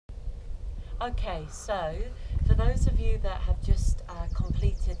Okay, so for those of you that have just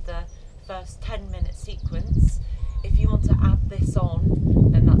completed the first 10-minute sequence, if you want to add this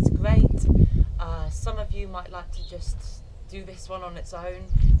on, then that's great. Some of you might like to just do this one on its own.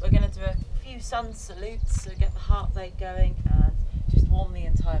 We're going to do a few sun salutes, so get the heart rate going and just warm the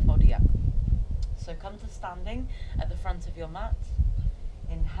entire body up. So come to standing at the front of your mat.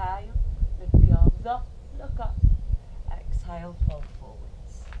 Inhale, lift the arms up, look up. Exhale, fold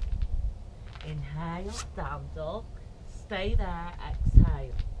forwards. Inhale, down dog. Stay there,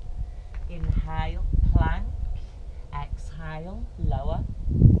 exhale. Inhale, plank. Exhale, lower.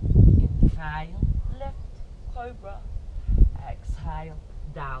 Inhale, lift, cobra. Exhale,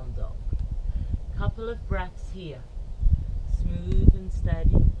 down dog. Couple of breaths here. Smooth and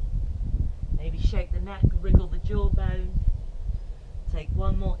steady. Maybe shake the neck, wriggle the jawbone. Take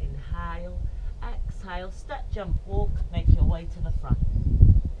one more inhale. Exhale, step, jump, walk, make your way to the front.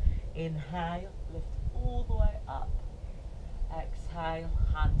 Inhale, lift all the way up. Exhale,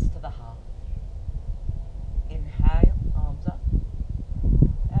 hands to the heart. Inhale, arms up.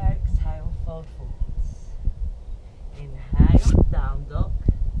 Exhale, fold forwards. Inhale, down dog.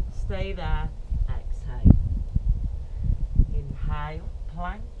 Stay there, exhale. Inhale,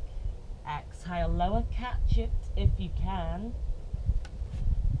 plank. Exhale, lower, catch it if you can.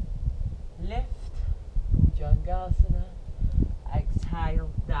 Lift, Bhujangasana.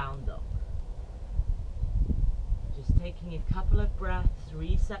 Exhale, down dog. Just taking a couple of breaths,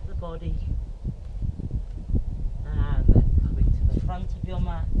 reset the body. And then coming to the front of your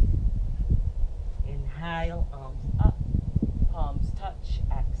mat. Inhale, arms up, palms touch,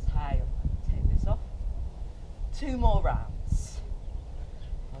 exhale. Take this off. 2 more rounds.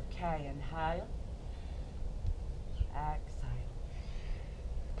 Okay, inhale. Exhale.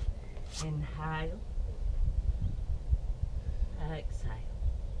 Inhale. Exhale.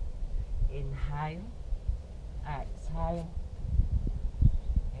 Inhale. Exhale.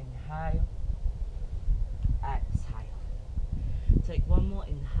 Inhale. Exhale. Take one more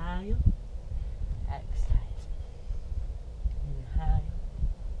inhale. Exhale. Inhale.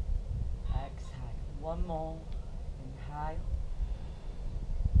 Exhale. One more. Inhale.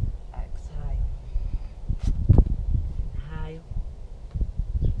 Exhale. Inhale.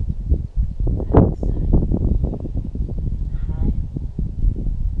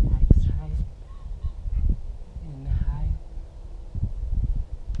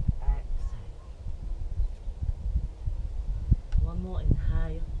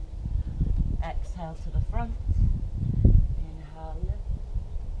 Inhale, exhale to the front, inhale, lift,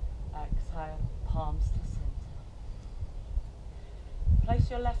 exhale, palms to center. Place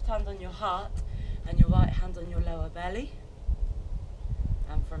your left hand on your heart and your right hand on your lower belly,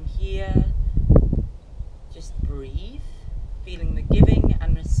 and from here just breathe, feeling the giving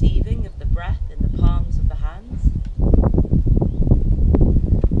and receiving of the breath in the palms of the hands.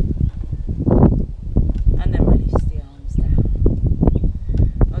 And then release the arms down.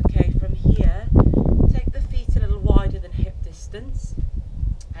 Okay, from here, take the feet a little wider than hip distance.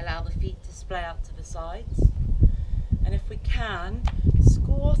 Allow the feet to splay out to the sides. And if we can,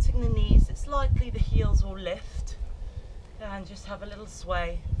 squatting the knees, it's likely the heels will lift. And just have a little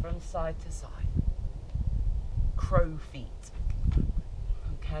sway from side to side. Crow feet.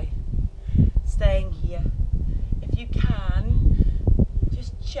 Okay, staying here. If you can,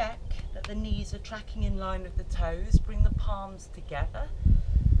 just check that the knees are tracking in line with the toes. Bring the palms together.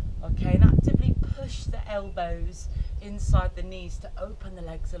 Okay, and actively push the elbows inside the knees to open the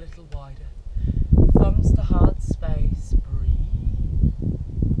legs a little wider. Thumbs to heart space. Breathe.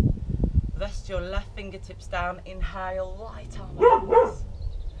 Rest your left fingertips down. Inhale, right arm upwards.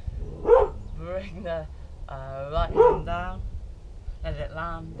 Bring the right hand down. Let it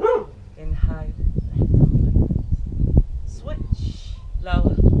land. Inhale, left arm upwards. Switch.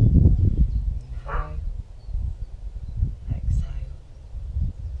 Lower. Inhale. Exhale.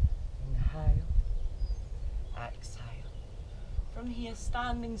 Inhale. Exhale. From here,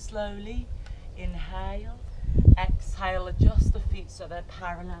 standing slowly. Inhale. Exhale. Adjust the feet so they're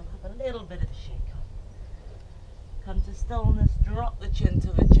parallel. Have a little bit of a shake up. Come to stillness. Drop the chin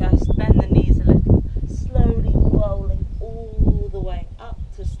to the chest. Bend the knees a little. Slowly rolling all the way up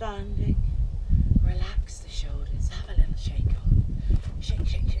to standing. Relax the shoulders. Have a little shake off. Shake,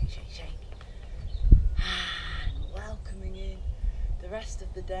 shake, shake, shake, shake. And welcoming in the rest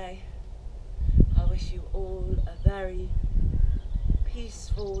of the day. I wish you all a very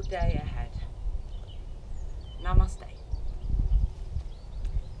peaceful day ahead. Namaste.